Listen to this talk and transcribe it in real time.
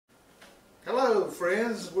Hello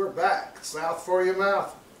friends, we're back, South for Your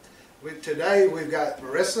Mouth. Today we've got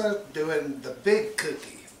Marissa doing the big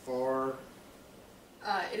cookie for...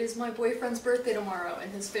 It is my boyfriend's birthday tomorrow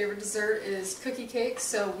and his favorite dessert is cookie cake,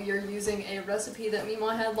 so we are using a recipe that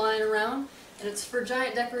Mima had lying around, and it's for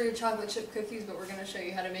giant decorated chocolate chip cookies, but we're going to show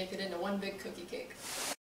you how to make it into one big cookie cake.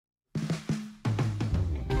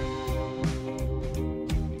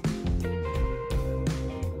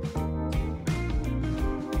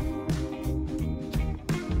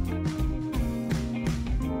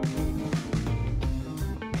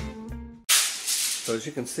 So as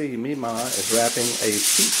you can see, Mima is wrapping a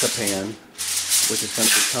pizza pan, which is going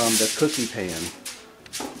to become the cookie pan.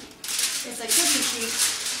 It's a cookie sheet.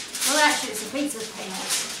 Well, actually, it's a pizza pan.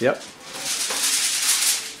 Yep.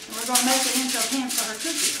 And we're going to make it into a pan for our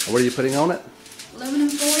cookies. What are you putting on it? Aluminum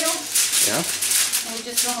foil. Yeah. And we're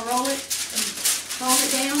just going to roll it and fold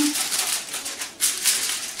it down.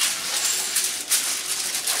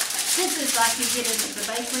 This is like you get in the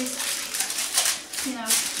bakeries, you know.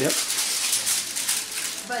 Yep.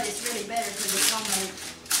 But it's really better because it's homemade.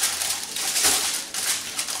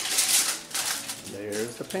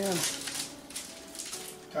 There's the pan.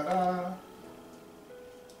 Ta-da!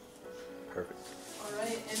 Perfect.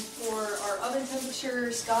 Alright, and for our oven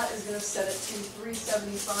temperature, Scott is going to set it to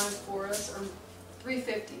 375 for us, or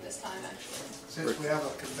 350 this time actually. Since we have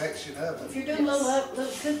a convection oven. If you're doing little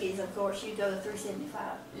cookies, of course, you go to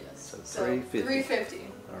 375. Yes. So 350. 350.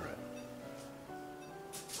 Alright.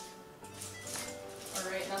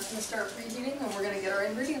 Alright, now it's going to start preheating and we're going to get our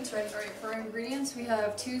ingredients ready. Alright, for our ingredients we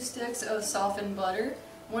have 2 sticks of softened butter,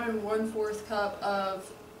 1 1/4 cup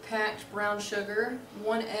of packed brown sugar,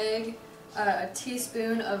 1 egg, a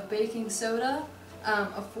teaspoon of baking soda,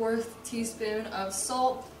 a 1/4 teaspoon of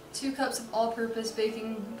salt, 2 cups of all-purpose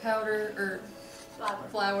baking powder, or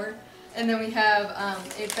flour, and then we have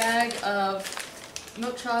a bag of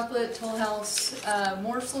milk chocolate, Toll House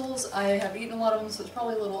morsels. I have eaten a lot of them, so it's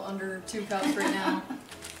probably a little under 2 cups right now.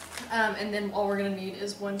 And then all we're going to need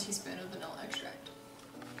is 1 teaspoon of vanilla extract.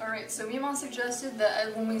 Alright, so Mima suggested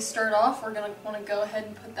that when we start off, we're going to want to go ahead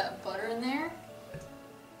and put that butter in there.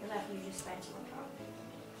 You'll have to use your spatula probably.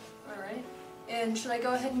 Alright, and should I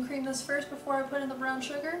go ahead and cream this first before I put in the brown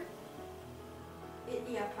sugar?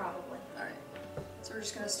 Yeah, probably. Alright, so we're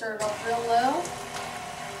just going to start it off real low.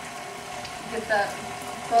 Get that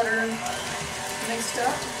butter mixed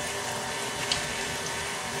up.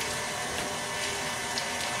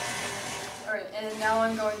 Alright, and now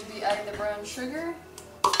I'm going to be adding the brown sugar.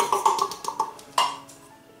 Alright.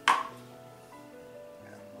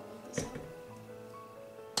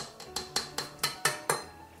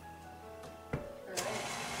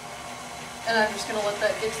 And I'm just going to let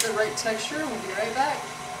that get to the right texture and we'll be right back.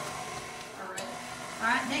 Alright.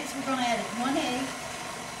 Alright, next we're going to add 1 egg.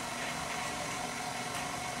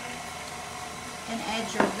 And add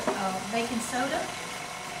your baking soda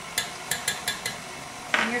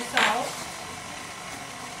and your salt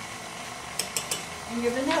and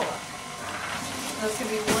your vanilla. That's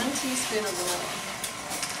going to be 1 teaspoon of vanilla.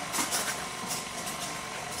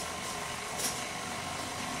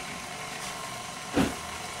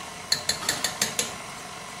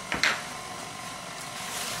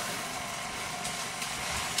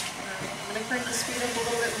 Alright, I'm going to crank the speed up a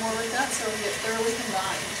little bit more with that so we get thoroughly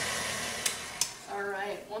combined.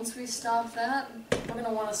 Alright, once we stop that, we're going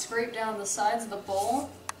to want to scrape down the sides of the bowl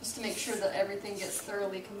just to make sure that everything gets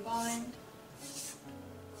thoroughly combined.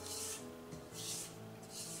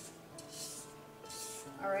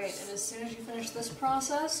 Alright, and as soon as you finish this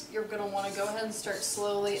process, you're going to want to go ahead and start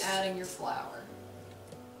slowly adding your flour.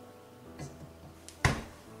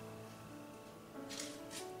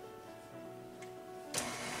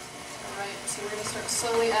 So we're going to start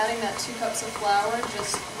slowly adding that 2 cups of flour,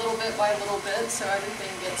 just little bit by little bit, so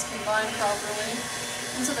everything gets combined properly,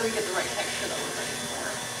 and so that we get the right texture that we're looking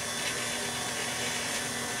for.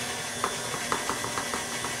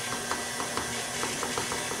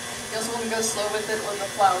 You also want to go slow with it, or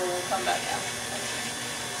the flour will come back out.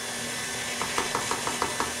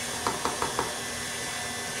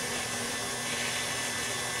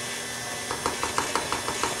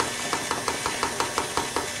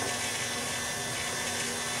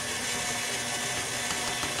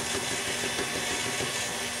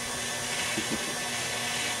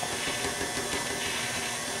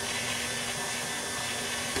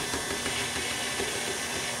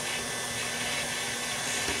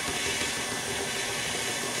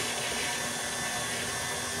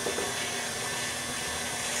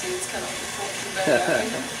 See, it's kind of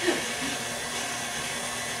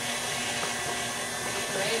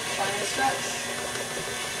Great, final steps.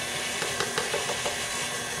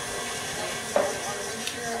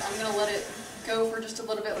 go for just a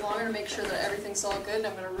little bit longer to make sure that everything's all good. And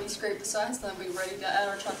I'm going to re-scrape the sides, then we'll be ready to add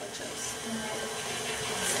our chocolate chips.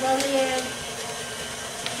 Slowly add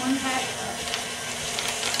 1 pack of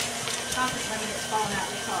chocolate honey that's falling out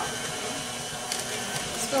the top.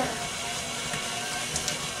 Let's go.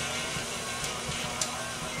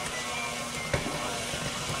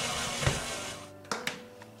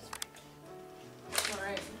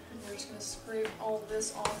 Alright, we're just going to scrape all of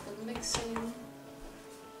this off the mixing.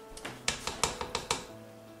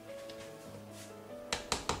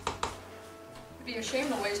 It'd be a shame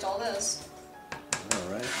to waste all this.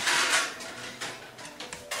 All right.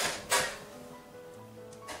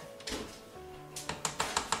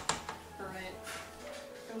 Alright.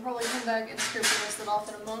 We'll probably come back and scrape the rest of it off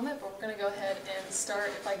in a moment, but we're going to go ahead and start,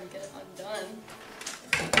 if I can get it undone.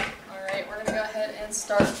 Alright, we're going to go ahead and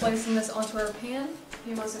start placing this onto our pan.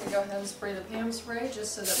 He wants to go ahead and spray the pan spray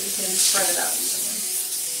just so that we can spread it out evenly.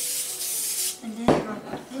 And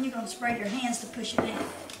then you're going to spray your hands to push it down.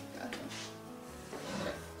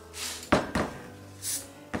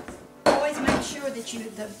 Always make sure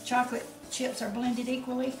that the chocolate chips are blended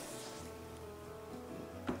equally.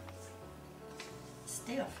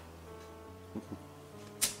 Stiff.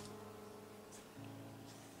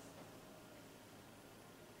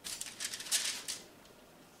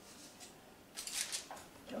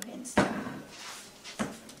 Go ahead and start.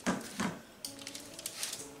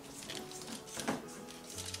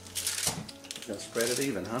 Gonna spread it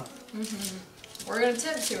even, huh? We're going to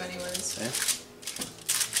attempt to anyways. Okay.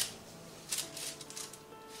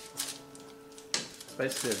 It's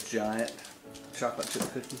basically a giant chocolate chip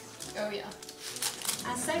cookie. Oh yeah.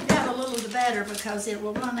 I saved out a little of the batter because it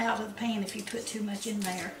will run out of the pan if you put too much in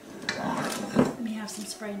there. Let me have some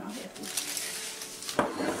spray and I'll help you.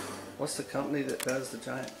 What's the company that does the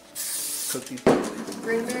giant cookie?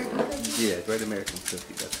 Great American Cookie? Yeah, Great American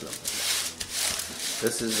Cookie. That's what I'm talking about.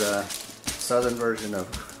 This is a southern version of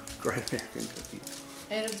Great American Cookie.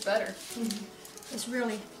 And it's better. It's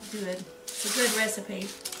really good. It's a good recipe.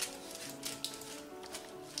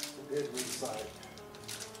 Good inside.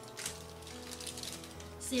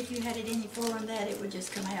 See if you had it any fuller than that, it would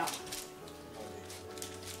just come out.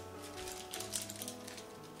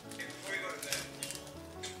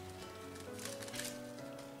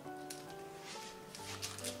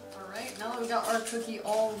 Alright, now that we got our cookie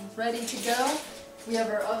all ready to go, we have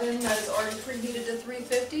our oven that is already preheated to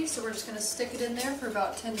 350, so we're just going to stick it in there for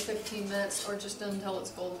about 10 to 15 minutes or just until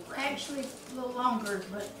it's golden brown. Actually, a little longer,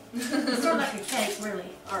 but it's sort of like a cake, really.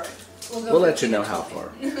 Alright, We'll let you know how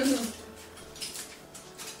far.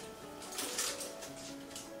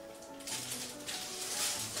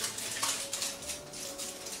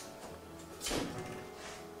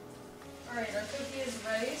 Alright, our cookie is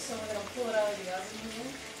ready, so we're going to pull it out of the oven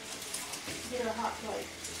here. Get a hot plate.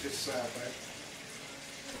 Just right?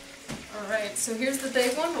 Alright, so here's the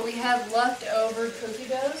big one, but we have leftover cookie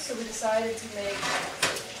dough, so we decided to make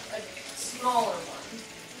a smaller one.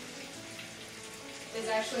 It's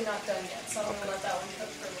actually not done yet, so I'm going to let that one cook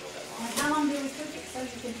for a little bit And longer. how long do we cook it so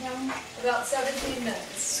you can tell them? About 17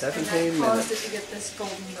 minutes. 17 and that caused minutes. it to get this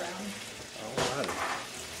golden brown. Alrighty.